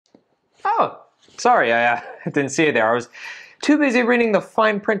Sorry, I didn't see it there. I was too busy reading the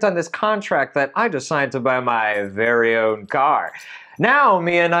fine print on this contract that I decided to buy my very own car. Now,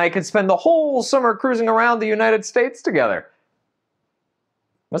 Mia and I could spend the whole summer cruising around the United States together.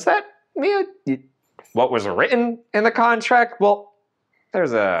 What's that, Mia? What was written in the contract? Well,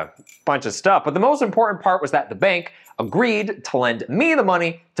 there's a bunch of stuff, but the most important part was that the bank agreed to lend me the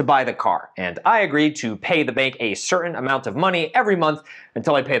money to buy the car, and I agreed to pay the bank a certain amount of money every month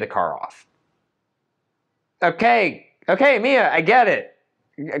until I pay the car off. Okay, Mia, I get it.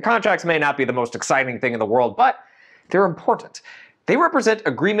 Contracts may not be the most exciting thing in the world, but they're important. They represent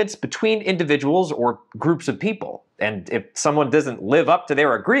agreements between individuals or groups of people, and if someone doesn't live up to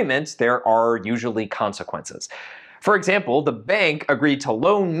their agreements, there are usually consequences. For example, the bank agreed to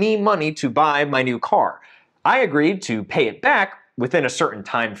loan me money to buy my new car. I agreed to pay it back within a certain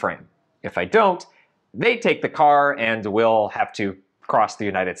time frame. If I don't, they take the car and we'll have to cross the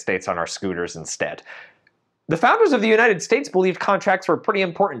United States on our scooters instead. The founders of the United States believed contracts were pretty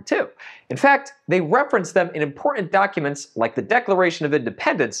important too. In fact, they referenced them in important documents like the Declaration of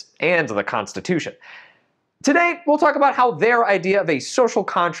Independence and the Constitution. Today, we'll talk about how their idea of a social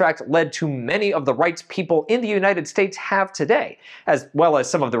contract led to many of the rights people in the United States have today, as well as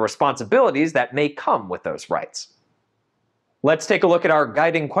some of the responsibilities that may come with those rights. Let's take a look at our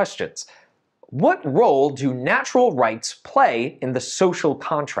guiding questions. What role do natural rights play in the social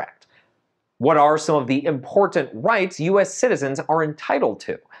contract? What are some of the important rights U.S. citizens are entitled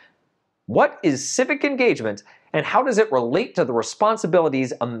to? What is civic engagement, and how does it relate to the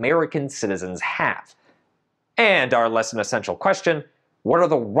responsibilities American citizens have? And our lesson essential question, what are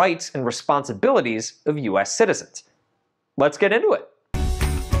the rights and responsibilities of U.S. citizens? Let's get into it.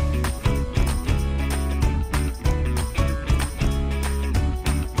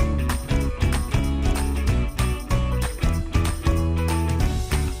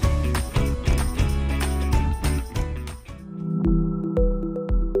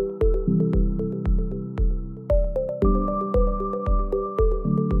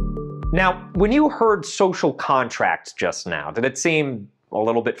 Now, when you heard social contract just now, did it seem a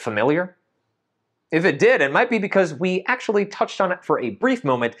little bit familiar? If it did, it might be because we actually touched on it for a brief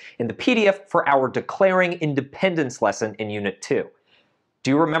moment in the PDF for our Declaring Independence lesson in Unit 2.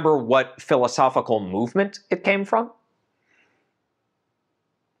 Do you remember what philosophical movement it came from?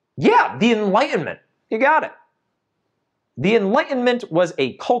 Yeah, the Enlightenment. You got it. The Enlightenment was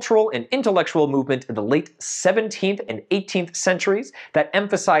a cultural and intellectual movement in the late 17th and 18th centuries that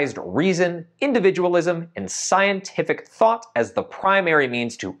emphasized reason, individualism, and scientific thought as the primary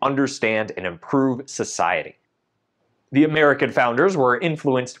means to understand and improve society. The American founders were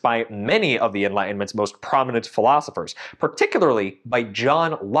influenced by many of the Enlightenment's most prominent philosophers, particularly by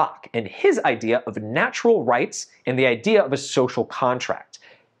John Locke and his idea of natural rights and the idea of a social contract.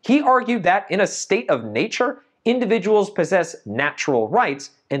 He argued that in a state of nature, individuals possess natural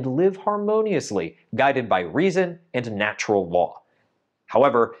rights and live harmoniously, guided by reason and natural law.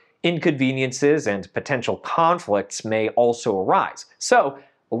 However, inconveniences and potential conflicts may also arise. So,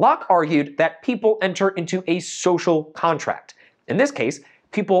 Locke argued that people enter into a social contract. In this case,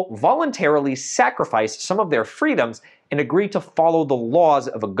 people voluntarily sacrifice some of their freedoms and agree to follow the laws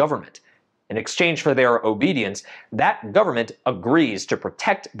of a government. In exchange for their obedience, that government agrees to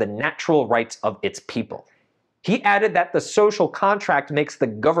protect the natural rights of its people. He added that the social contract makes the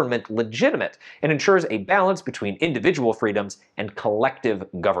government legitimate and ensures a balance between individual freedoms and collective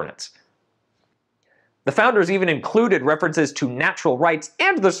governance. The founders even included references to natural rights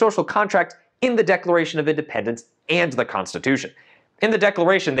and the social contract in the Declaration of Independence and the Constitution. In the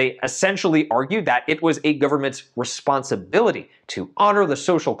Declaration, they essentially argued that it was a government's responsibility to honor the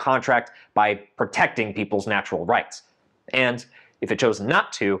social contract by protecting people's natural rights. And if it chose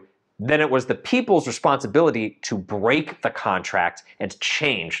not to, then it was the people's responsibility to break the contract and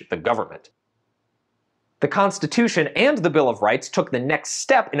change the government. The Constitution and the Bill of Rights took the next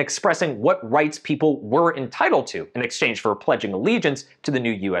step in expressing what rights people were entitled to in exchange for pledging allegiance to the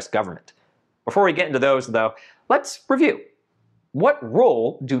new US government. Before we get into those, though, let's review. What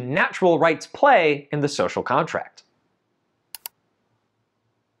role do natural rights play in the social contract?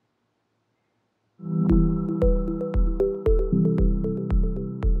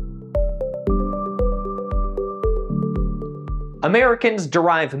 Americans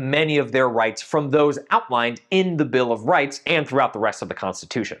derive many of their rights from those outlined in the Bill of Rights and throughout the rest of the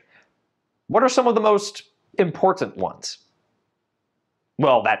Constitution. What are some of the most important ones?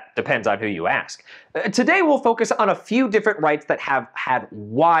 Well, that depends on who you ask. Today we'll focus on a few different rights that have had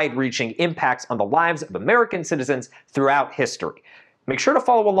wide-reaching impacts on the lives of American citizens throughout history. Make sure to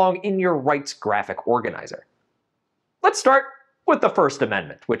follow along in your rights graphic organizer. Let's start with the First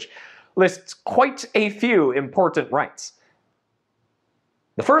Amendment, which lists quite a few important rights.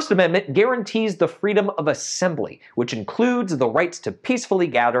 The First Amendment guarantees the freedom of assembly, which includes the right to peacefully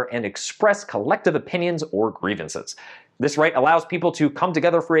gather and express collective opinions or grievances. This right allows people to come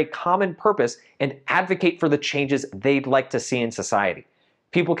together for a common purpose and advocate for the changes they'd like to see in society.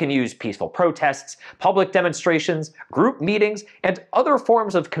 People can use peaceful protests, public demonstrations, group meetings, and other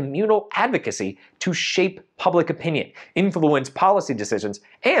forms of communal advocacy to shape public opinion, influence policy decisions,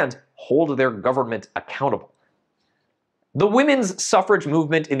 and hold their government accountable. The women's suffrage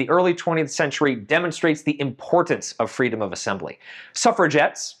movement in the early 20th century demonstrates the importance of freedom of assembly.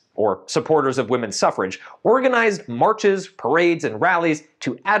 Suffragettes, or supporters of women's suffrage, organized marches, parades, and rallies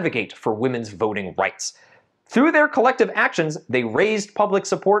to advocate for women's voting rights. Through their collective actions, they raised public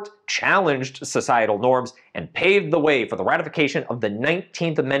support, challenged societal norms, and paved the way for the ratification of the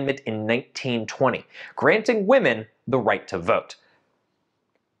 19th Amendment in 1920, granting women the right to vote.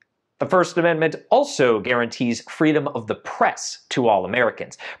 The First Amendment also guarantees freedom of the press to all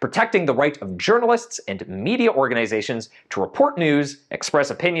Americans, protecting the right of journalists and media organizations to report news, express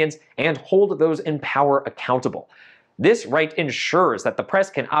opinions, and hold those in power accountable. This right ensures that the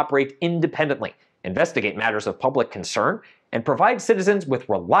press can operate independently, investigate matters of public concern, and provide citizens with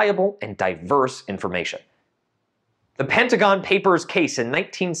reliable and diverse information. The Pentagon Papers case in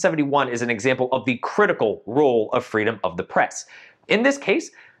 1971 is an example of the critical role of freedom of the press. In this case,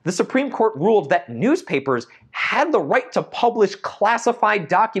 the Supreme Court ruled that newspapers had the right to publish classified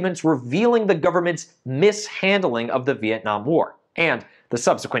documents revealing the government's mishandling of the Vietnam War and the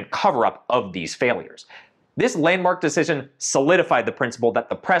subsequent cover-up of these failures. This landmark decision solidified the principle that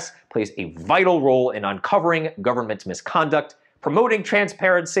the press plays a vital role in uncovering government misconduct, promoting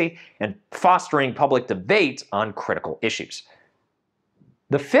transparency, and fostering public debate on critical issues.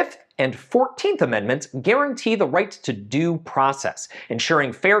 The Fifth and 14th Amendments guarantee the right to due process,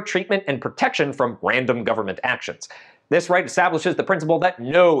 ensuring fair treatment and protection from random government actions. This right establishes the principle that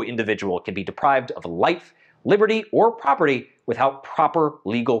no individual can be deprived of life, liberty, or property without proper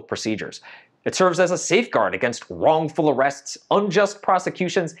legal procedures. It serves as a safeguard against wrongful arrests, unjust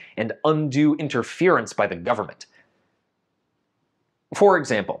prosecutions, and undue interference by the government. For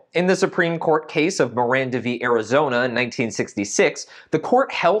example, in the Supreme Court case of Miranda v. Arizona in 1966, the court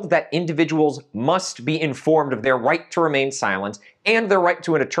held that individuals must be informed of their right to remain silent and their right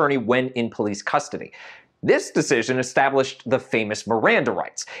to an attorney when in police custody. This decision established the famous Miranda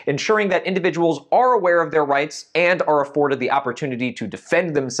rights, ensuring that individuals are aware of their rights and are afforded the opportunity to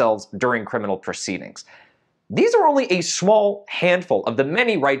defend themselves during criminal proceedings. These are only a small handful of the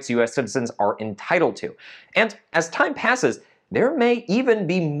many rights U.S. citizens are entitled to, and as time passes, there may even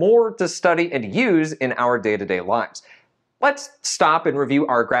be more to study and use in our day-to-day lives. Let's stop and review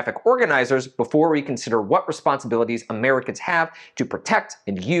our graphic organizers before we consider what responsibilities Americans have to protect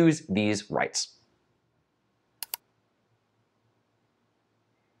and use these rights.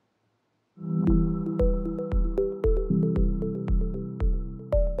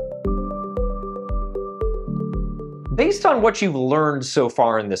 Based on what you've learned so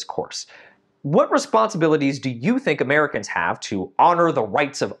far in this course, what responsibilities do you think Americans have to honor the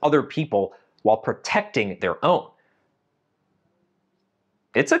rights of other people while protecting their own?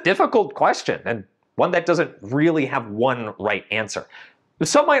 It's a difficult question, and one that doesn't really have one right answer.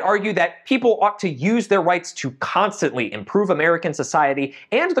 Some might argue that people ought to use their rights to constantly improve American society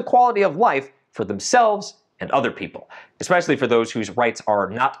and the quality of life for themselves and other people, especially for those whose rights are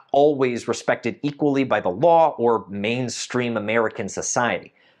not always respected equally by the law or mainstream American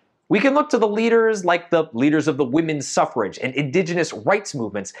society. We can look to the leaders like the leaders of the women's suffrage and indigenous rights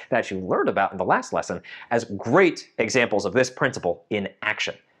movements that you learned about in the last lesson as great examples of this principle in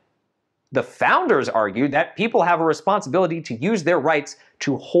action. The founders argued that people have a responsibility to use their rights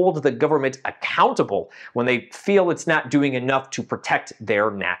to hold the government accountable when they feel it's not doing enough to protect their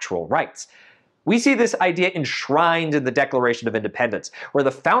natural rights. We see this idea enshrined in the Declaration of Independence, where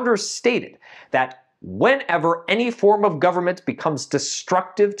the founders stated that whenever any form of government becomes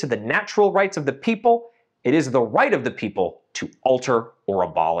destructive to the natural rights of the people, it is the right of the people to alter or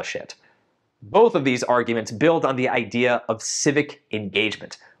abolish it. Both of these arguments build on the idea of civic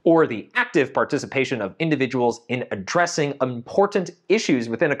engagement, or the active participation of individuals in addressing important issues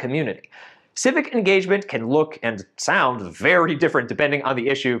within a community. Civic engagement can look and sound very different depending on the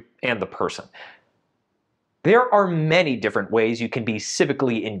issue and the person. There are many different ways you can be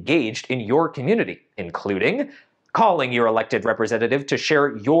civically engaged in your community, including calling your elected representative to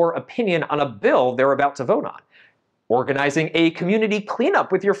share your opinion on a bill they're about to vote on, organizing a community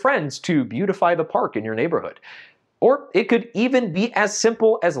cleanup with your friends to beautify the park in your neighborhood, or it could even be as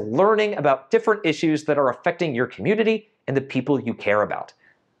simple as learning about different issues that are affecting your community and the people you care about.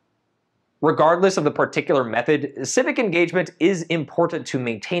 Regardless of the particular method, civic engagement is important to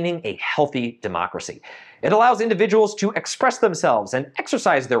maintaining a healthy democracy. It allows individuals to express themselves and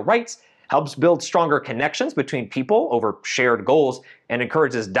exercise their rights, helps build stronger connections between people over shared goals, and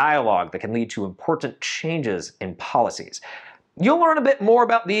encourages dialogue that can lead to important changes in policies. You'll learn a bit more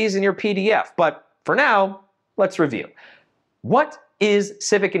about these in your PDF, but for now, let's review. What is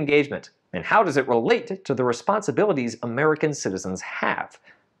civic engagement, and how does it relate to the responsibilities American citizens have?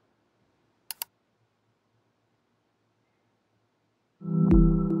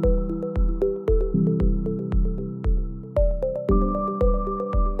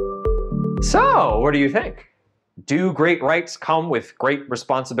 So, what do you think? Do great rights come with great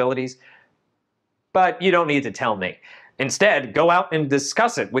responsibilities? But you don't need to tell me. Instead, go out and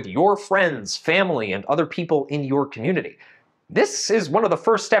discuss it with your friends, family, and other people in your community. This is one of the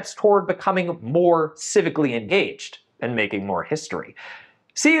first steps toward becoming more civically engaged and making more history.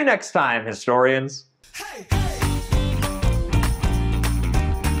 See you next time, historians. Hey!